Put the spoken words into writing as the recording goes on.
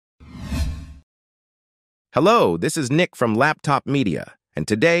Hello, this is Nick from Laptop Media, and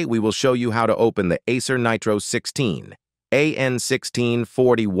today we will show you how to open the Acer Nitro 16,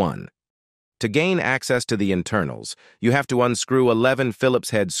 AN16-41. To gain access to the internals, you have to unscrew 11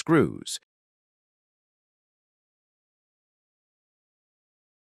 Phillips head screws.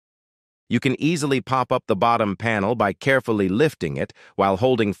 You can easily pop up the bottom panel by carefully lifting it while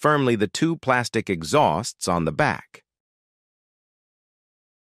holding firmly the two plastic exhausts on the back.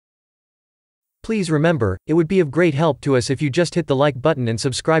 Please remember, it would be of great help to us if you just hit the like button and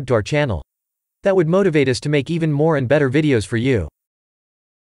subscribe to our channel. That would motivate us to make even more and better videos for you.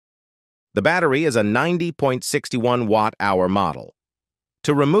 The battery is a 90.61 watt-hour model.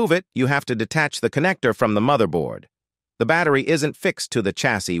 To remove it, you have to detach the connector from the motherboard. The battery isn't fixed to the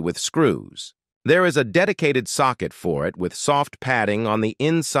chassis with screws. There is a dedicated socket for it with soft padding on the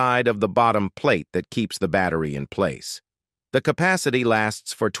inside of the bottom plate that keeps the battery in place. The capacity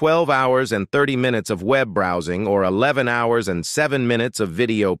lasts for 12 hours and 30 minutes of web browsing or 11 hours and 7 minutes of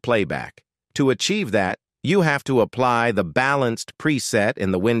video playback. To achieve that, you have to apply the Balanced preset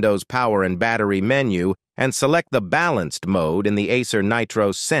in the Windows Power and Battery menu and select the Balanced mode in the Acer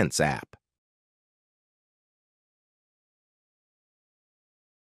Nitro Sense app.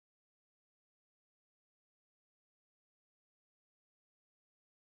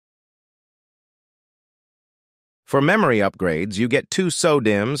 For memory upgrades, you get two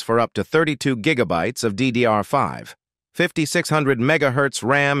SODIMMs for up to 32 gigabytes of DDR5, 5600 MHz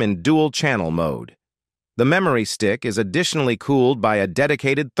RAM in dual-channel mode. The memory stick is additionally cooled by a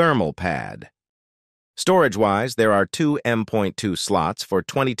dedicated thermal pad. Storage-wise, there are two M.2 slots for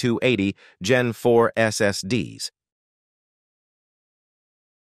 2280 Gen 4 SSDs.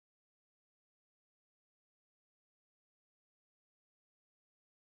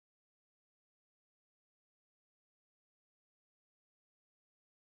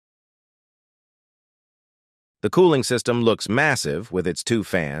 The cooling system looks massive with its two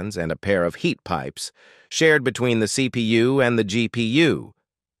fans and a pair of heat pipes shared between the CPU and the GPU.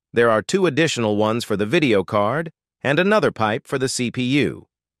 There are two additional ones for the video card and another pipe for the CPU.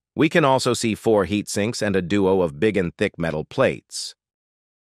 We can also see 4 heat sinks and a duo of big and thick metal plates.